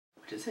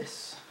What is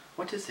this?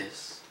 What is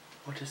this?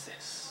 What is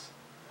this?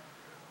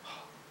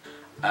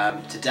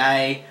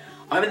 Today,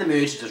 I'm in the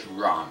mood to just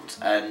rant,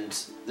 and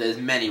there's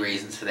many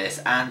reasons for this,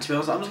 and to be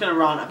honest, I'm just going to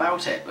rant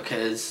about it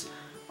because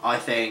I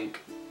think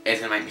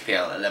it's going to make me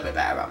feel a little bit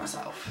better about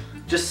myself.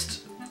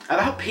 Just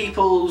about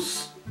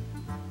people's,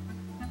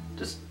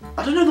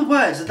 I don't know the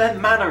words, their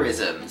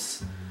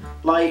mannerisms.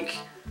 Like,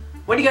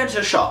 when you go into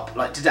a shop,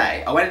 like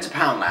today, I went into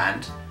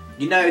Poundland,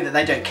 you know that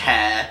they don't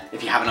care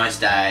if you have a nice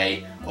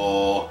day,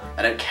 or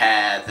they don't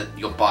care that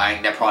you're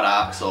buying their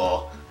products,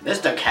 or they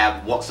just don't care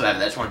whatsoever,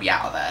 they just want to be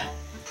out of there.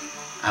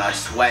 And I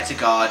swear to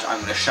God, I'm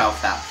going to shove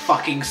that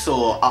fucking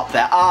saw up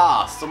their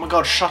arse. Oh my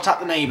God, shut up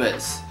the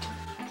neighbours.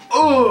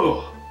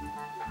 Ooh.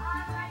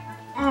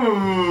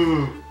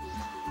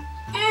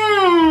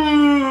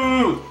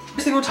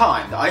 Every single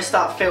time that I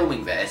start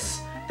filming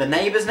this, the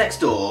neighbours next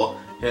door,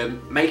 who are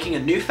making a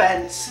new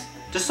fence,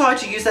 decide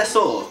to use their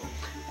saw.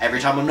 Every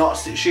time I'm not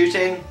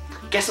shooting,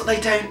 guess what they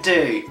don't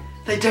do?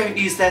 They don't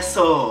use their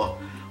saw.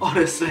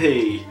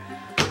 Honestly.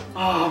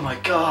 Oh my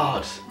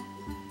God.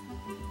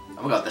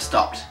 Oh my God, they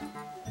stopped.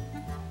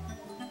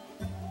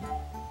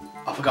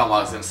 I forgot what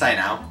I was going to say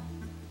now.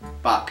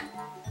 Fuck.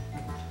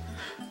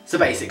 So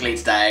basically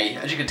today,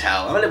 as you can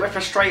tell, I'm a little bit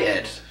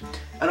frustrated.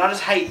 And I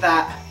just hate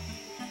that.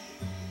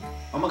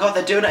 Oh my God,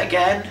 they're doing it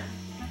again.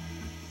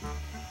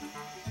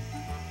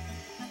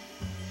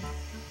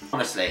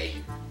 Honestly,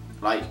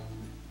 like,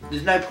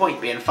 there's no point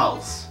being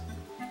false.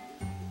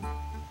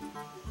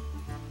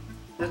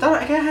 They've done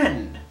it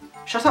again.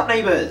 Shut up,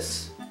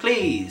 neighbours.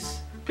 Please.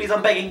 Please,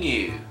 I'm begging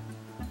you.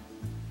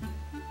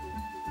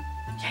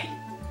 Yay.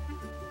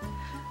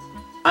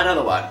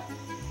 Another one.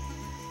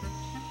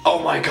 Oh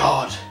my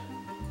God.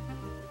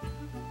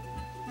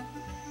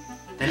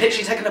 They're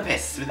literally taking a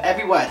piss with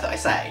every word that I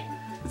say.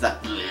 There's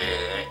that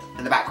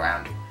in the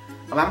background.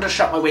 I'm having to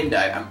shut my window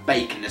and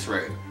bake in this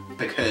room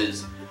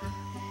because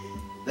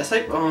they're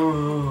so...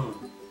 Oh.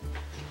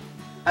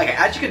 Okay,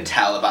 as you can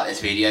tell about this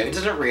video, it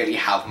doesn't really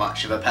have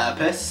much of a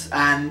purpose,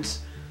 and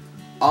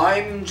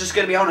I'm just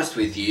going to be honest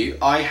with you,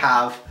 I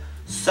have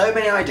so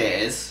many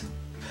ideas,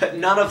 but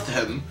none of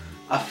them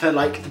are for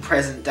like the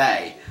present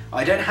day.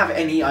 I don't have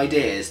any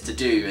ideas to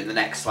do in the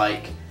next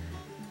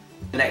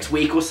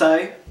week or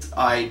so.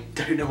 I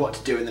don't know what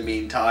to do in the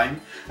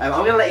meantime. I'm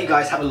going to let you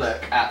guys have a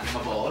look at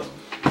my board.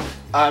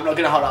 I'm not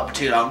going to hold it up for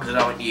too long because I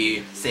don't want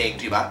you seeing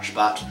too much,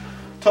 but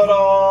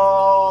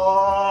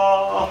ta-da!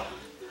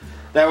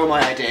 They're all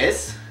my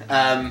ideas.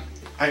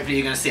 Hopefully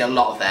you're going to see a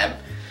lot of them.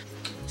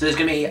 So there's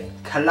going to be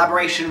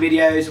collaboration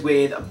videos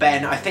with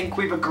Ben. I think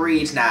we've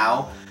agreed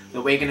now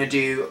that we're going to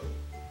do...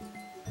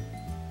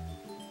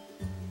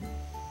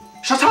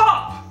 Shut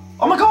up!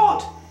 Oh my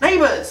God!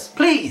 Neighbours,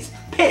 please,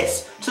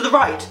 piss to the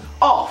right,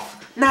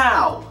 off,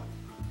 now!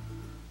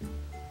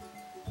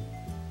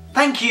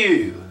 Thank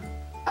you!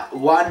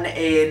 1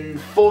 in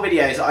 4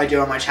 videos that I do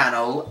on my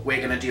channel, we're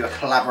going to do a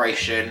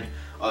collaboration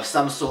of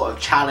some sort of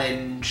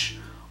challenge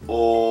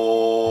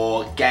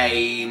or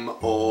game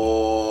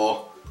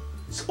or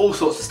all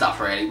sorts of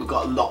stuff really. We've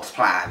got lots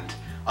planned.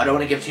 I don't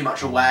want to give too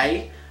much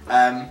away.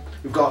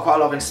 We've got quite a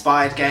lot of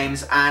inspired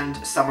games and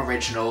some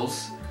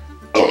originals.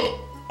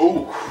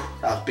 Ooh,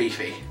 that was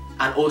beefy.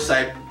 And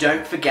also,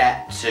 don't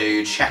forget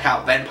to check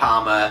out Ben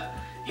Palmer.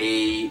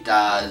 He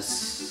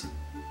does,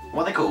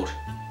 what are they called?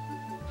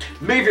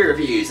 Movie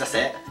reviews, that's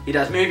it. He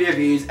does movie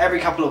reviews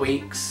every couple of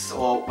weeks,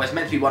 or well, it's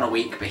meant to be 1 a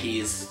week, but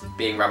he's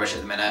being rubbish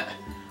at the minute.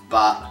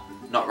 But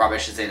not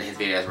rubbish as in his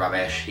video's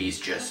rubbish, he's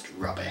just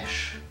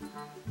rubbish.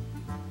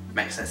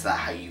 Makes sense of that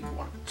how you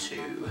want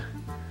to.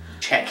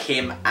 Check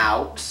him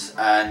out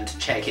and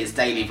check his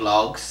daily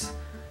vlogs.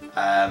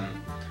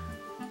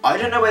 I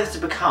don't know whether to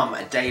become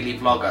a daily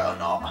vlogger or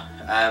not.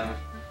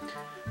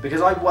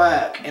 Because I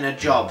work in a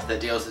job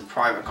that deals with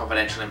private and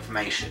confidential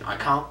information. I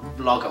can't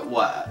vlog at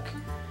work.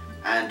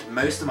 And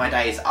most of my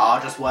days are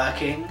just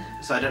working,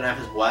 so I don't know if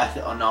it's worth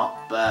it or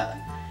not, but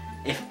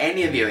if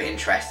any of you are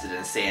interested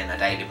in seeing a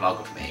daily vlog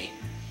of me,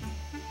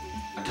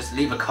 just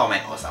leave a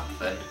comment or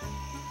something.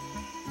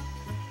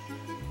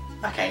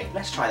 Okay,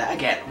 let's try that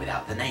again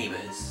without the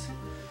neighbours.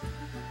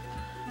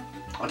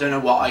 I don't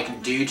know what I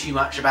can do too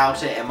much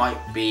about it. It might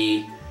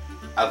be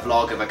a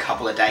vlog of a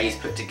couple of days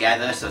put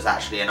together, so it's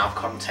actually enough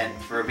content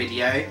for a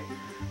video.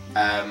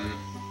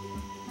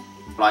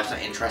 Life's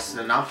not interested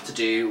enough to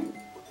do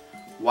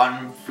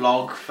 1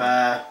 vlog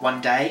for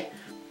 1 day.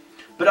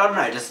 But I don't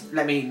know, just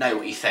let me know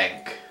what you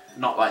think.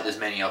 Not like there's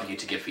many of you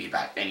to give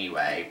feedback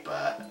anyway,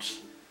 but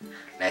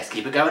let's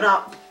keep it going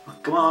up.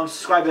 Come on,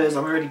 subscribers,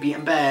 I'm already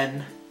beating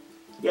Ben.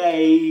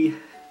 Yay!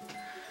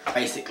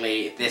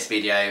 Basically, this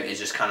video is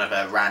just kind of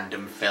a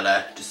random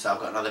filler, just so I've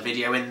got another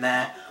video in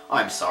there.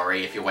 I'm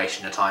sorry if you're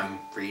wasting your time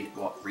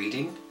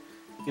reading?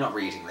 You're not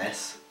reading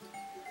this.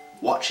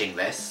 Watching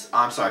this.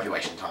 I'm sorry if you're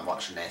wasting time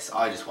watching this.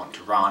 I just want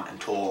to rant and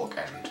talk,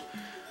 and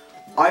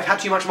I've had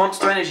too much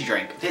Monster Energy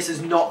drink. This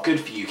is not good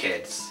for you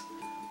kids.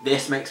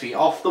 This makes me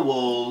off the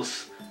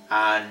walls,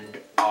 and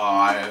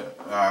I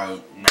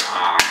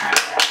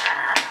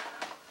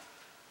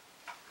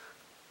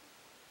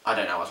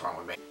don't know what's wrong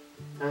with me.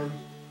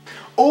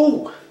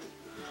 Oh!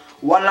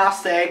 One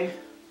last thing.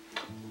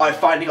 I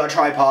finally got a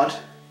tripod.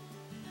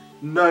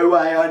 No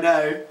way, I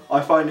know.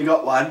 I finally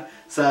got one.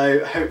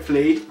 So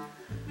hopefully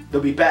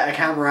there'll be better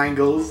camera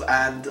angles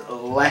and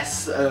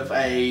less of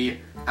a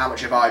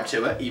amateur vibe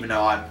to it, even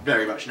though I'm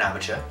very much an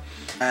amateur.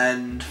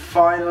 And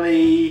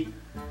finally,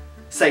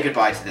 say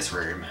goodbye to this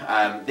room.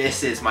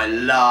 This is my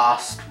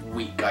last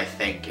week, I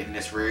think, in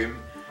this room.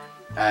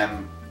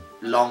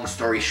 Long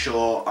story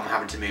short, I'm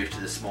having to move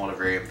to the smaller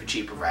room for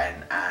cheaper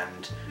rent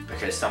and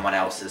because someone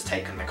else has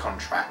taken the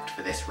contract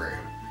for this room.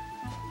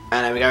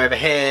 And then we go over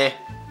here,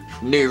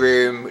 new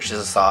room, which is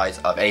the size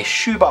of a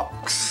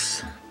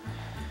shoebox.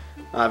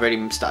 I've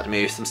already started to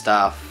move some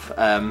stuff.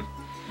 Yeah,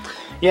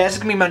 this is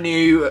gonna be my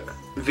new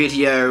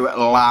video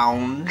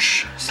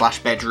lounge slash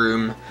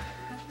bedroom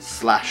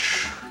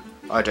slash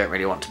I don't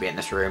really want to be in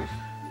this room.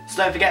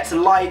 So don't forget to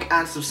like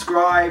and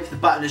subscribe. The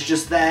button is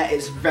just there.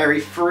 It's very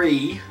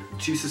free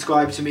to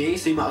subscribe to me,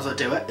 so you might as well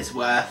do it. It's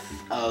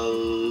worth a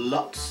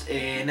lot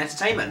in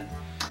entertainment.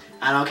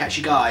 And I'll catch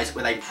you guys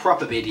with a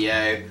proper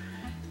video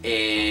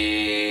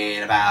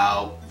in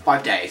about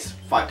 5 days.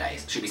 5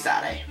 days, should be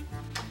Saturday.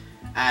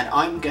 And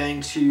I'm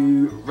going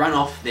to run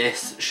off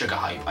this sugar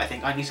hype. I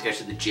think I need to go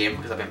to the gym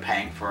because I've been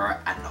paying for it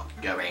and not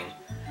going.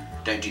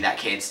 Don't do that,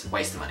 kids,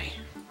 waste the money.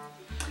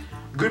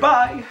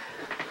 Goodbye.